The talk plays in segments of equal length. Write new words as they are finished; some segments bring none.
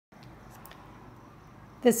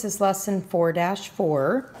This is lesson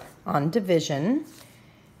 4-4 on division.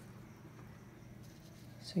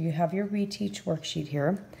 So you have your Reteach worksheet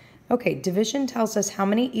here. Okay, division tells us how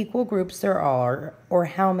many equal groups there are or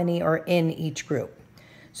how many are in each group.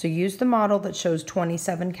 So use the model that shows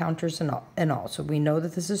 27 counters in all. So we know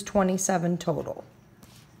that this is 27 total.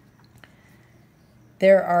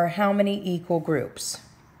 There are how many equal groups?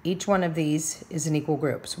 Each one of these is an equal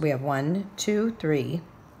group. So we have 1, 2, 3,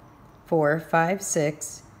 4, 5,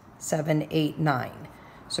 6, 7, 8, 9.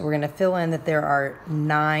 So we're going to fill in that there are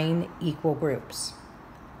 9 equal groups.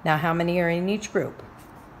 Now how many are in each group?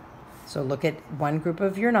 So look at one group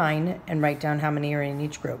of your 9 and write down how many are in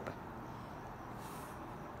each group.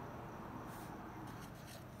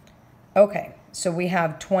 Okay, so we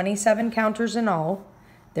have 27 counters in all.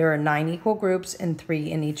 There are 9 equal groups and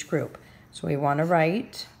 3 in each group. So we want to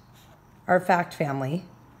write our fact family.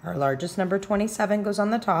 Our largest number, 27, goes on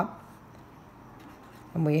the top.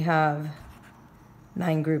 And we have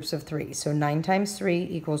 9 groups of 3. So 9 times 3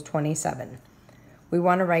 equals 27. We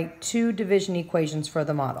want to write 2 division equations for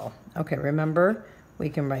the model. Okay, remember, we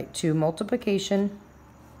can write 2 multiplication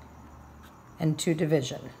and 2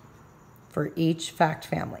 division for each fact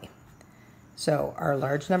family. So our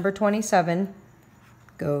large number 27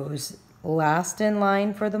 goes last in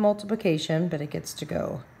line for the multiplication, but it gets to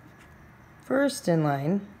go first in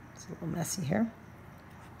line. It's a little messy here.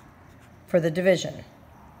 For the division.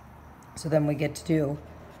 So then we get to do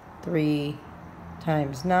 3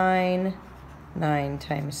 times 9, 9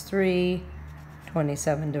 times 3,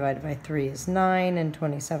 27 divided by 3 is 9, and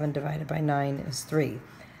 27 divided by 9 is 3.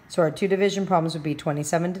 So our 2 division problems would be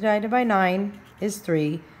 27 divided by 9 is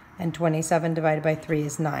 3, and 27 divided by 3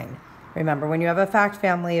 is 9. Remember, when you have a fact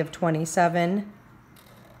family of 27,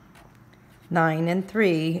 9, and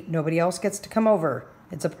 3, nobody else gets to come over.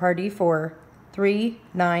 It's a party for 3,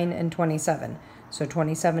 9, and 27. So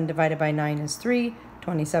 27 divided by 9 is 3,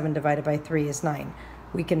 27 divided by 3 is 9.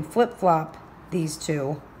 We can flip-flop these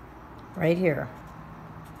two right here,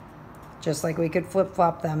 just like we could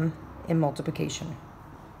flip-flop them in multiplication.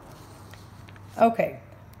 Okay,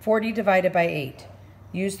 40 divided by 8.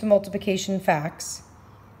 Use the multiplication facts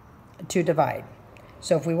to divide.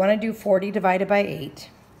 So if we want to do 40 divided by 8,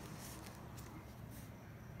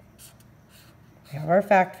 we have our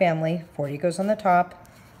fact family. 40 goes on the top,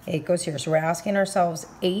 8 goes here. So we're asking ourselves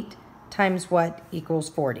 8 times what equals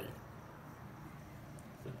 40?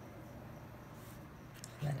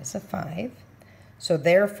 That is a 5. So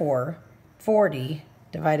therefore, 40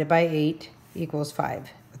 divided by 8 equals 5.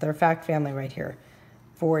 With our fact family right here.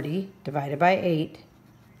 40 divided by 8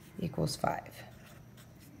 equals 5.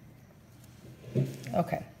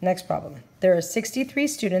 Okay, next problem. There are 63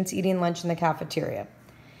 students eating lunch in the cafeteria.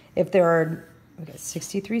 If there are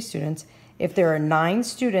 63 students, if there are 9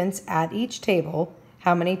 students at each table,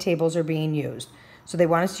 how many tables are being used? So they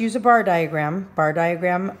want us to use a bar diagram. Bar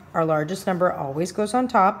diagram, our largest number always goes on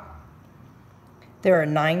top. There are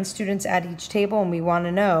 9 students at each table, and we want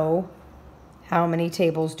to know how many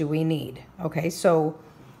tables do we need. Okay, so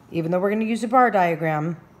even though we're going to use a bar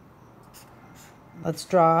diagram, let's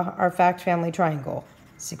draw our fact family triangle.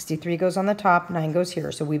 63 goes on the top, 9 goes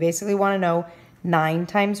here. So we basically want to know 9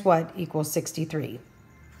 times what equals 63.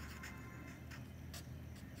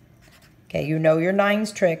 Okay, you know your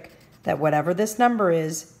 9's trick, that whatever this number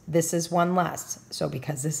is, this is 1 less. So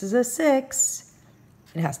because this is a 6,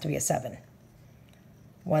 it has to be a 7.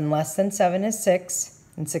 1 less than 7 is 6,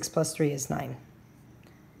 and 6 plus 3 is 9.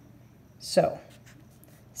 So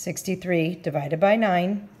 63 divided by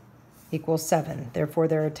 9 equals 7. Therefore,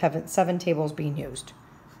 there are 7 tables being used.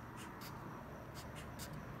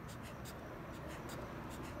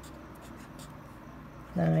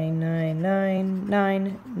 Nine,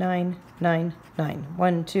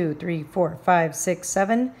 1, 2, 3, 4, 5, 6,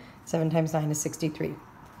 7. 7 times 9 is 63.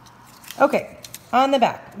 Okay, on the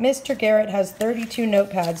back, Mr. Garrett has 32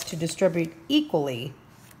 notepads to distribute equally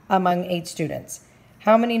among 8 students.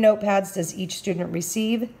 How many notepads does each student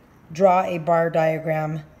receive? Draw a bar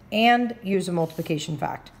diagram and use a multiplication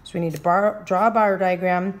fact. So we need to draw a bar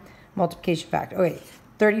diagram, multiplication fact. Okay,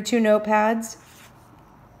 32 notepads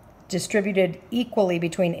distributed equally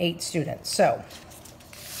between 8 students. So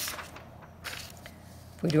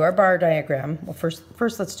if we do our bar diagram, well,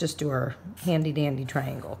 first let's just do our handy dandy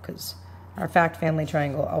triangle, because our fact family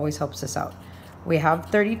triangle always helps us out. We have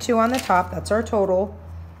 32 on the top, that's our total,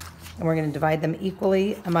 and we're going to divide them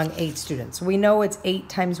equally among 8 students. We know it's 8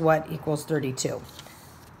 times what equals 32.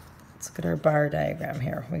 Let's look at our bar diagram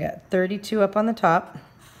here. We got 32 up on the top,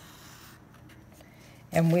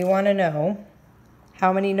 and we want to know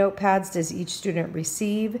how many notepads does each student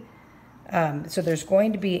receive. So there's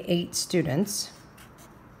going to be 8 students.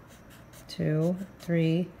 2,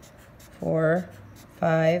 3, 4,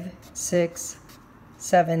 5, 6,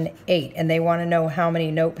 7, 8. And they want to know how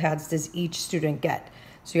many notepads does each student get.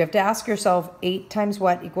 So you have to ask yourself 8 times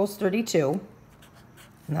what equals 32?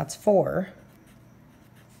 And that's 4.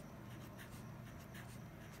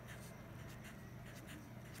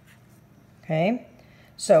 Okay,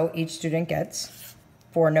 so each student gets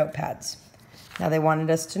 4 notepads. Now they wanted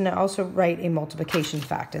us to also write a multiplication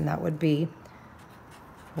fact, and that would be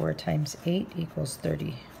 4 times 8 equals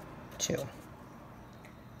 32. Of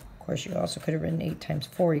course, you also could have written 8 times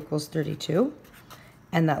 4 equals 32.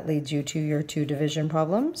 And that leads you to your 2 division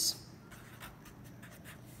problems.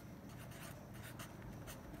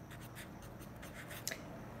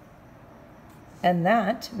 And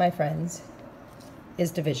that, my friends,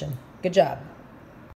 is division. Good job.